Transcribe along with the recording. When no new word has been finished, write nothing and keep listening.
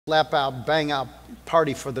slap out, bang out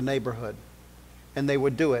party for the neighborhood. And they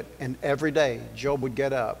would do it. And every day, Job would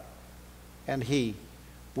get up and he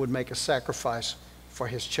would make a sacrifice for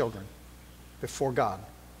his children before God.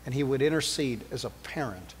 And he would intercede as a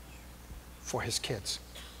parent for his kids.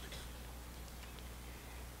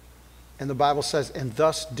 And the Bible says, and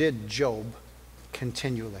thus did Job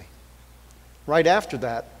continually. Right after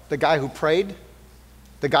that, the guy who prayed,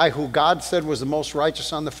 the guy who God said was the most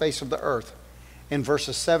righteous on the face of the earth, in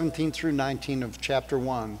verses 17 through 19 of chapter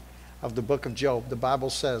 1 of the book of Job, the Bible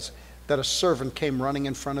says that a servant came running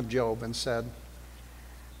in front of Job and said,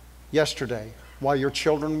 yesterday, while your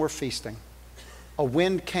children were feasting, a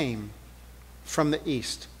wind came from the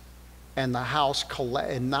east, and the house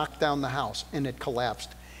knocked down the house, and it collapsed.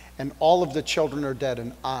 And all of the children are dead,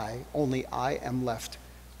 and only I am left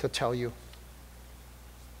to tell you.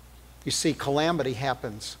 You see, calamity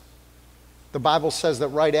happens. The Bible says that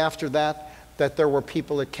right after that there were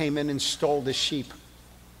people that came in and stole his sheep,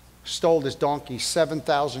 stole his donkeys,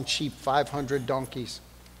 7,000 sheep, 500 donkeys.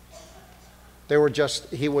 They were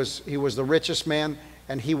he was the richest man,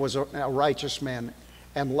 and he was a righteous man,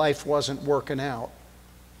 and life wasn't working out.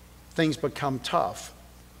 Things become tough.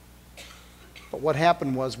 But what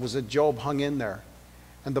happened was that Job hung in there.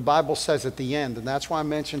 And the Bible says at the end, and that's why I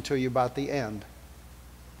mentioned to you about the end,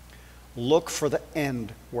 look for the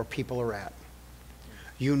end where people are at.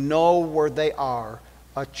 You know where they are.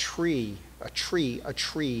 A tree,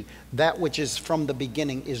 that which is from the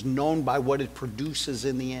beginning is known by what it produces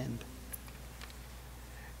in the end.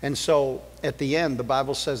 And so at the end, the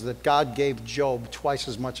Bible says that God gave Job twice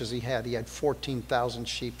as much as he had. He had 14,000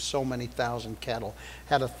 sheep, so many thousand cattle,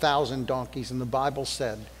 had 1,000 donkeys. And the Bible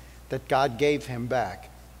said that God gave him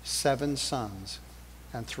back 7 sons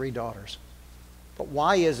and 3 daughters. But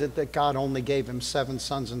why is it that God only gave him 7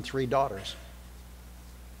 sons and 3 daughters?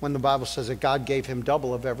 When the Bible says that God gave him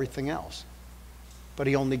double of everything else. But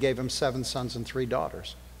he only gave him 7 sons and 3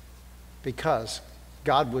 daughters. Because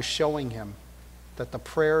God was showing him that the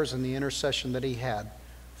prayers and the intercession that he had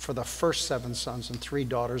for the first 7 sons and 3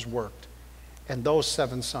 daughters worked. And those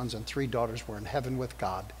 7 sons and 3 daughters were in heaven with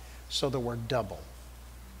God. So there were double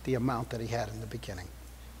the amount that he had in the beginning.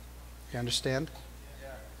 You understand?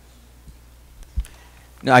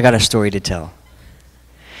 No, I got a story to tell.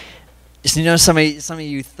 Just, you know, some of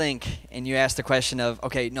you think, and you ask the question of,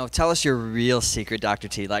 okay, no, tell us your real secret, Dr.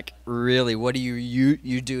 T. Like, really, what do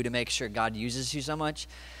you do to make sure God uses you so much?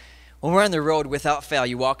 When we're on the road, without fail,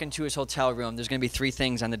 you walk into his hotel room, there's going to be 3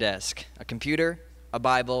 things on the desk: a computer, a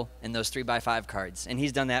Bible, and those 3x5 cards. And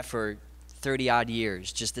he's done that for 30-odd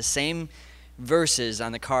years, just the same verses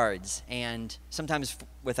on the cards. And sometimes,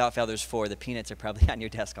 without fail, there's 4. The peanuts are probably on your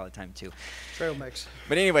desk all the time, too. Trail mix.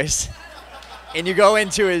 But anyways... And you go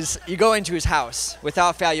into his house.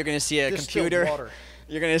 Without fail, you're going to see a computer.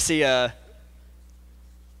 You're going to see a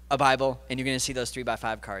Bible, and you're going to see those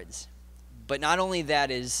 3x5 cards. But not only that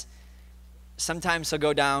is, sometimes he'll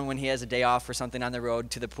go down when he has a day off or something on the road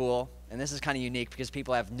to the pool. And this is kind of unique because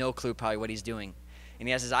people have no clue probably what he's doing. And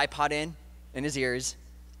he has his iPod in his ears,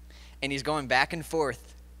 and he's going back and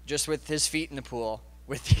forth just with his feet in the pool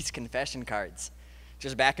with these confession cards.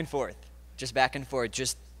 Just back and forth,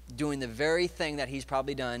 just doing the very thing that he's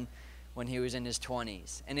probably done when he was in his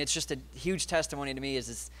 20s. And it's just a huge testimony to me, is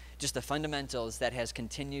it's just the fundamentals that has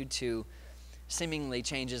continued to seemingly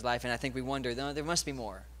change his life. And I think we wonder, no, there must be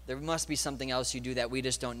more. There must be something else you do that we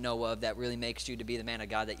just don't know of that really makes you to be the man of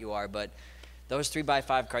God that you are. But those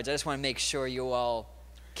 3x5 cards, I just want to make sure you all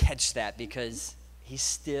catch that, because he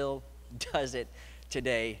still does it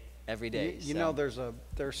today, every day. You know, there's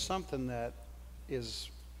something that is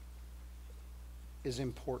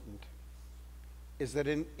important, is that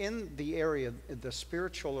in the area, the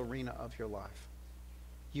spiritual arena of your life,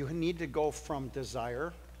 you need to go from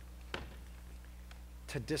desire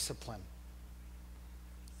to discipline.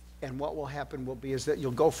 And what will happen is that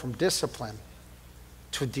you'll go from discipline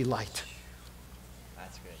to delight.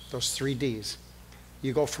 That's good. Those 3 Ds.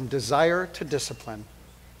 You go from desire to discipline,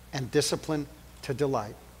 and discipline to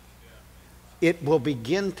delight. It will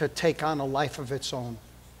begin to take on a life of its own.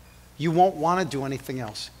 You won't want to do anything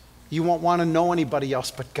else. You won't want to know anybody else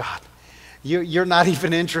but God. You're not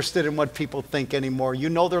even interested in what people think anymore. You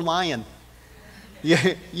know they're lying. You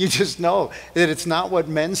just know that it's not what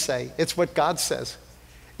men say. It's what God says.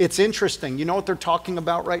 It's interesting. You know what they're talking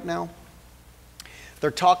about right now? They're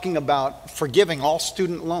talking about forgiving all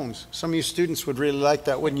student loans. Some of you students would really like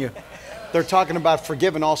that, wouldn't you? They're talking about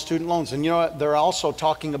forgiving all student loans. And you know what? They're also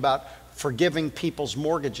talking about forgiving people's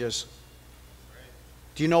mortgages.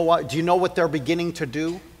 Do you know what they're beginning to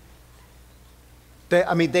do?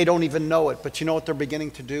 They don't even know it, but you know what they're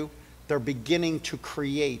beginning to do? they're beginning to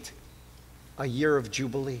create a year of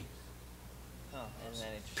Jubilee.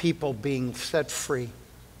 People being set free.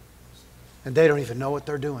 And they don't even know what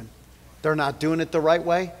they're doing. They're not doing it the right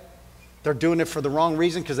way. They're doing it for the wrong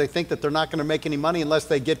reason because they think that they're not going to make any money unless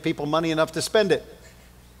they get people money enough to spend it.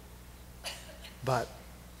 But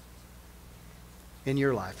in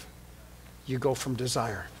your life, you go from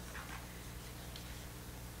desire.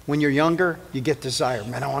 When you're younger, you get desire.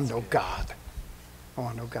 Man, I want to know God. I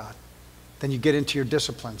want to know God. Then you get into your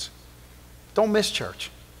disciplines. Don't miss church.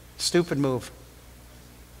 Stupid move.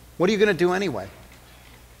 What are you going to do anyway?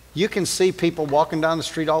 You can see people walking down the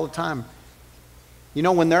street all the time. You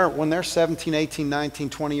know, when they're 17, 18, 19,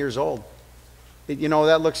 20 years old, you know,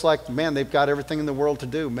 that looks like, man, they've got everything in the world to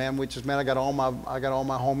do, man, which is, man, I got all my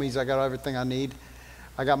homies, I got everything I need.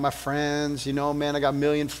 I got my friends, you know, man, I got a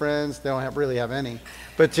million friends. They don't really have any.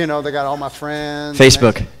 But, you know, they got all my friends.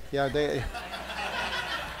 Facebook. Yeah,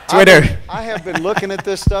 Twitter. I have been looking at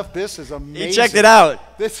this stuff. This is amazing. You checked it out.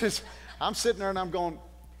 I'm sitting there and I'm going,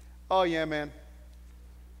 oh, yeah, man.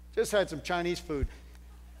 Just had some Chinese food.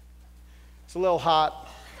 It's a little hot.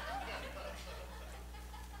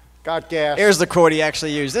 Got gas. Here's the quote he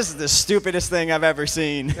actually used. This is the stupidest thing I've ever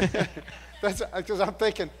seen. That's because I'm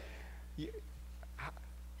thinking,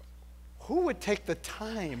 who would take the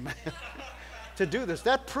time to do this?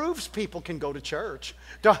 That proves people can go to church.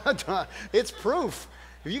 It's proof.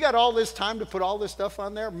 If you got all this time to put all this stuff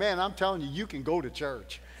on there, man, I'm telling you, you can go to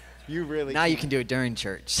church. You really now can. You can do it during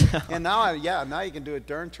church. And now you can do it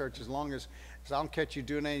during church as long as I don't catch you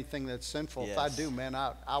doing anything that's sinful. Yes. If I do, man,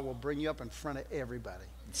 I will bring you up in front of everybody.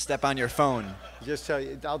 Step on your phone. Just tell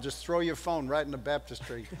you, I'll just throw your phone right in the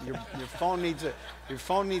baptistry. Your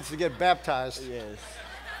phone needs to get baptized. Yes.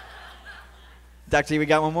 Doctor, we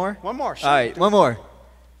got one more? One more. All right, one more.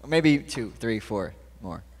 Maybe 2, 3, 4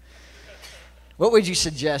 more. What would you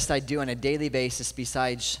suggest I do on a daily basis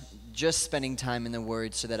besides just spending time in the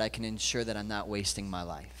Word so that I can ensure that I'm not wasting my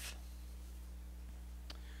life?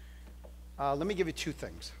 Let me give you 2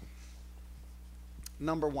 things.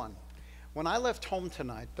 Number 1, when I left home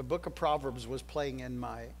tonight, the book of Proverbs was playing in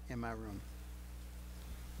my room.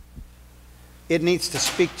 It needs to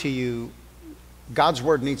speak to you. God's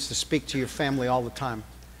word needs to speak to your family all the time.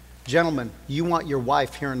 Gentlemen, you want your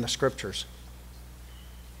wife hearing the scriptures.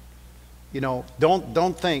 You know,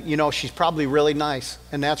 don't think, you know, she's probably really nice,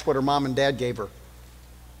 and that's what her mom and dad gave her.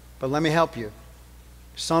 But let me help you.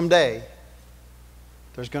 Someday,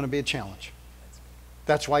 there's going to be a challenge.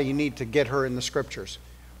 That's why you need to get her in the scriptures.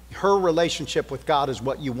 Her relationship with God is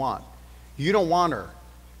what you want. You don't want her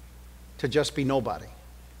to just be nobody.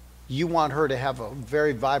 You want her to have a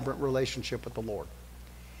very vibrant relationship with the Lord.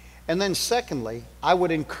 And then secondly, I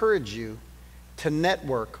would encourage you to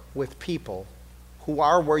network with people who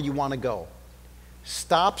are where you want to go.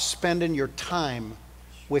 Stop spending your time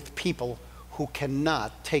with people who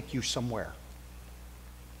cannot take you somewhere.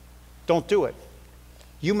 Don't do it.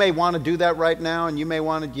 You may want to do that right now, and you may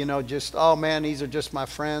want to, you know, just, oh man, these are just my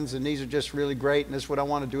friends, and these are just really great, and this is what I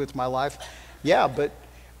want to do with my life. Yeah, but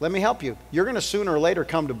let me help you. You're going to sooner or later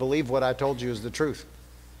come to believe what I told you is the truth.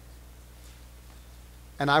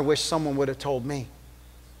 And I wish someone would have told me,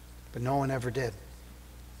 but no one ever did.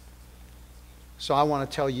 So I want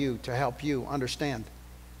to tell you, to help you understand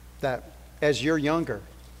that as you're younger,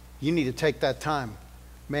 you need to take that time.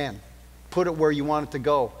 Man, put it where you want it to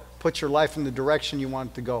go. Put your life in the direction you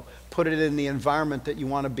want it to go. Put it in the environment that you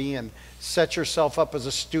want to be in. Set yourself up as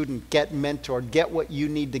a student. Get mentored. Get what you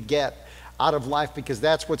need to get out of life, because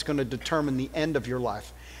that's what's going to determine the end of your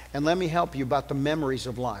life. And let me help you about the memories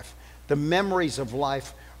of life. The memories of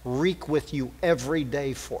life reek with you every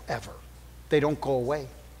day forever. They don't go away.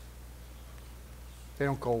 They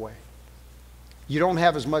don't go away. You don't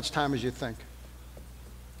have as much time as you think.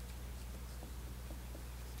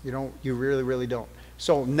 You really, really don't.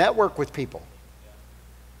 So network with people.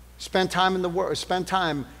 Spend time in the Word. Spend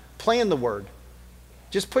time playing the Word.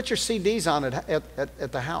 Just put your CDs on it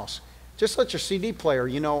at the house. Just let your CD player,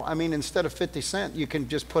 you know, I mean, instead of 50 Cent, you can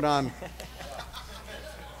just put on,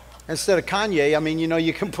 instead of Kanye, I mean, you know,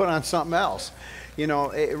 you can put on something else. You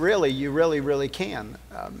know, you really can.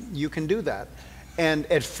 You can do that. And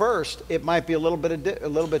at first, it might be a little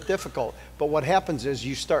bit difficult. But what happens is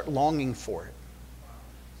you start longing for it.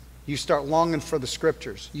 You start longing for the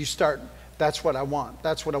scriptures. That's what I want.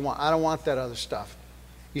 That's what I want. I don't want that other stuff.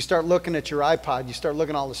 You start looking at your iPod. You start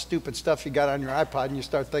looking at all the stupid stuff you got on your iPod, and you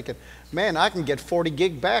start thinking, man, I can get 40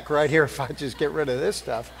 gig back right here if I just get rid of this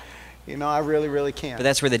stuff. You know, I really, really can. But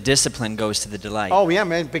that's where the discipline goes to the delight. Oh, yeah,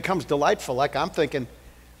 man, it becomes delightful. Like I'm thinking,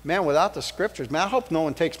 man, without the scriptures, man, I hope no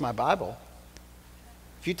one takes my Bible.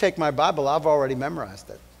 If you take my Bible, I've already memorized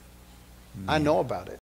it. I know about it.